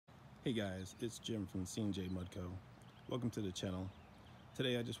Hey guys, it's Jim from C&J Mudco. Welcome to the channel.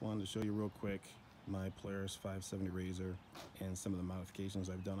 Today I just wanted to show you real quick my Polaris 570 RZR and some of the modifications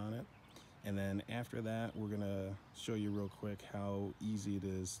I've done on it. And then after that, we're gonna show you real quick how easy it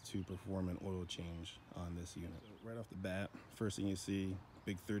is to perform an oil change on this unit. So right off the bat, first thing you see,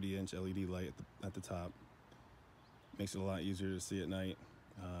 big 30-inch LED light at the top. Makes it a lot easier to see at night,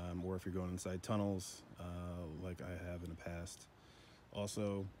 or if you're going inside tunnels, like I have in the past.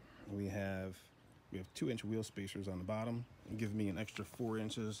 Also, we have 2-inch wheel spacers on the bottom, and give me an extra 4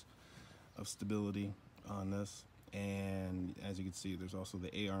 inches of stability on this. And as you can see, there's also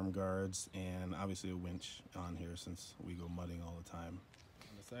the A-arm guards and obviously a winch on here since we go mudding all the time.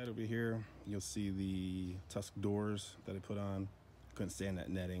 On the side over here, you'll see the tusk doors that I put on. Couldn't stand that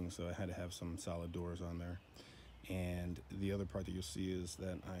netting, so I had to have some solid doors on there. And the other part that you'll see is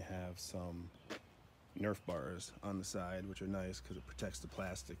that I have some Nerf bars on the side, which are nice because it protects the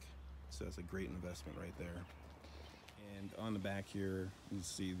plastic. So that's a great investment right there. And on the back here, you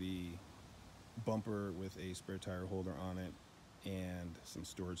see the bumper with a spare tire holder on it and some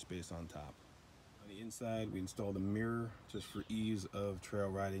storage space on top. On the inside, we installed a mirror just for ease of trail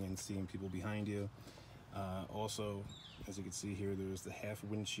riding and seeing people behind you. Also, as you can see here, there's the half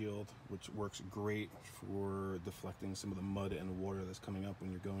windshield, which works great for deflecting some of the mud and water that's coming up when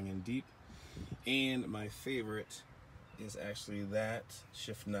you're going in deep. And my favorite is actually that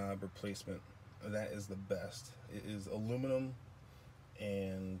shift knob replacement. That is the best. It is aluminum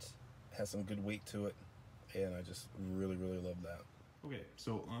and has some good weight to it, and I just really love that. Okay,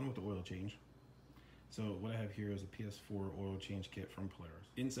 so on with the oil change. So what I have here is a PS4 oil change kit from Polaris.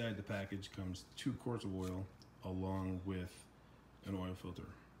 Inside the package comes 2 quarts of oil along with an oil filter.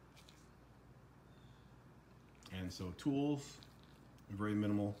 And so tools, very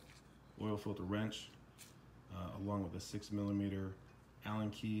minimal. Oil filter wrench, along with a 6mm Allen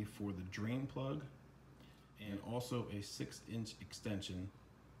key for the drain plug, and also a 6-inch extension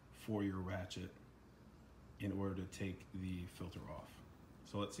for your ratchet in order to take the filter off.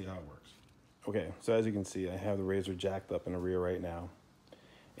 So let's see how it works. Okay, so as you can see, I have the RZR jacked up in the rear right now.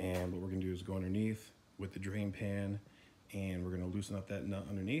 And what we're gonna do is go underneath with the drain pan, and we're gonna loosen up that nut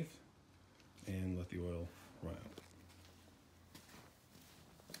underneath and let the oil run out.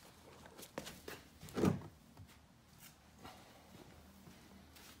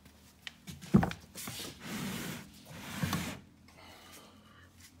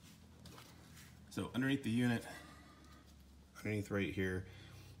 So underneath the unit, underneath right here,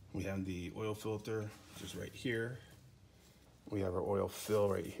 we have the oil filter, which is right here. We have our oil fill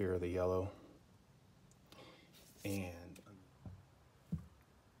right here, the yellow. And,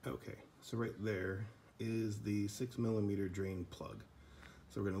 okay, so right there is the 6mm drain plug.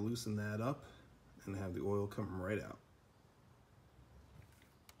 So we're gonna loosen that up and have the oil come right out.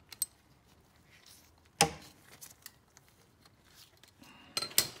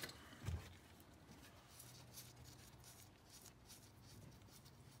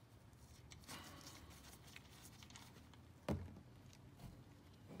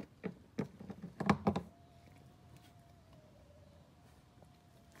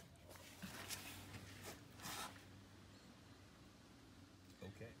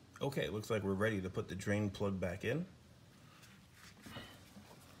 Okay, it looks like we're ready to put the drain plug back in.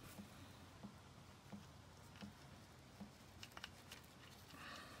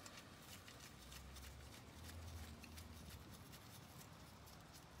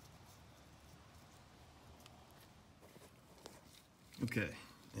 Okay,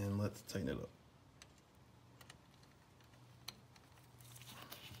 and let's tighten it up.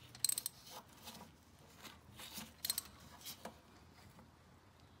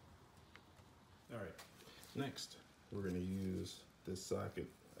 All right, next we're going to use this socket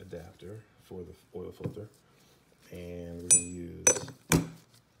adapter for the oil filter, and we're going to use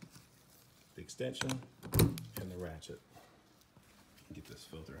the extension and the ratchet. Get this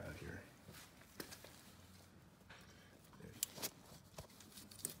filter out of here.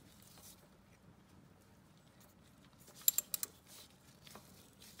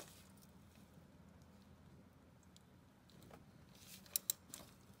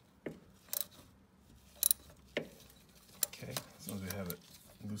 Okay, as long as we have it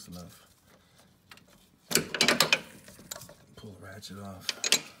loose enough, pull the ratchet off,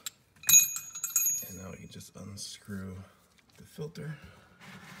 and now we can just unscrew the filter.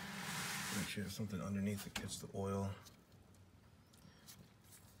 Make sure you have something underneath to catch the oil.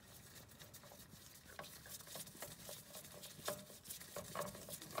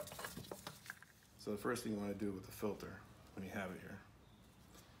 So the first thing you want to do with the filter, when you have it here,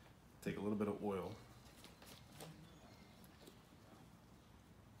 take a little bit of oil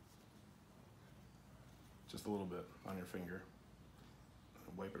just a little bit on your finger.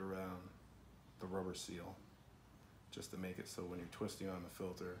 Wipe it around the rubber seal, just to make it so when you're twisting on the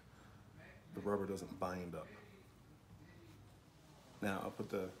filter, the rubber doesn't bind up. Now I'll put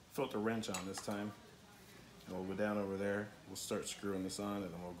the filter wrench on this time, and we'll go down over there, we'll start screwing this on,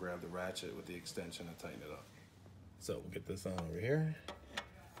 and then we'll grab the ratchet with the extension and tighten it up. So we'll get this on over here.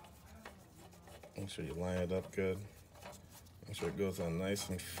 Make sure you line it up good. Make sure it goes on nice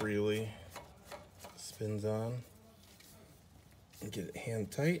and freely. Spins on. And get it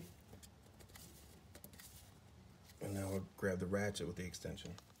hand tight. And now we'll grab the ratchet with the extension.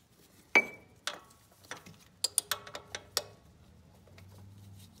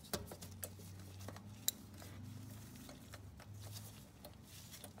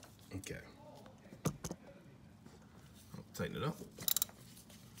 Okay. I'll tighten it up.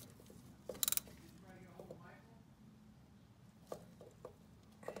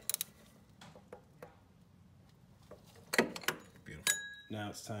 Beautiful. Now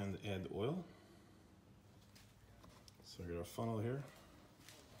it's time to add the oil. So I got a funnel here.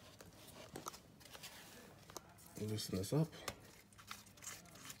 Loosen this up.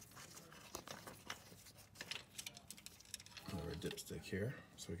 Another dipstick here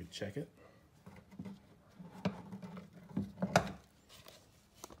so we can check it.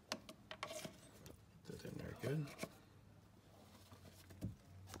 Put that in there good.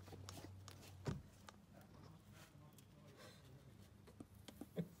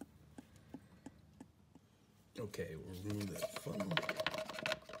 Okay, we'll remove that funnel.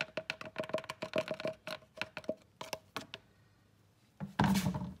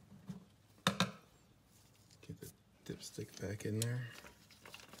 Get the dipstick back in there.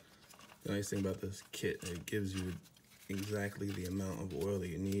 The nice thing about this kit, it gives you exactly the amount of oil that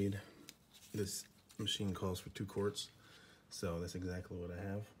you need. This machine calls for 2 quarts, so that's exactly what I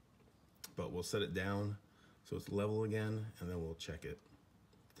have. But we'll set it down so it's level again, and then we'll check it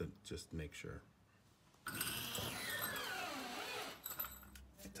to just make sure.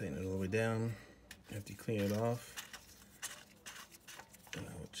 Tighten it all the way down after you clean it off. And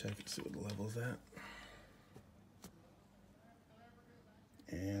I will check it, see what the level's at.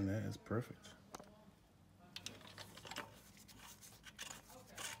 And that is perfect.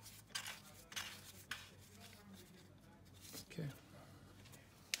 Okay.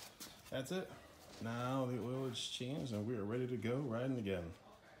 That's it. Now the oil is changed and we are ready to go riding again.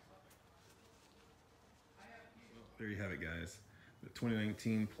 There you have it, guys. The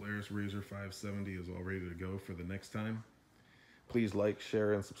 2019 Polaris RZR 570 is all ready to go for the next time. Please like,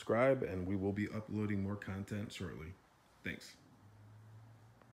 share, and subscribe, and we will be uploading more content shortly. Thanks.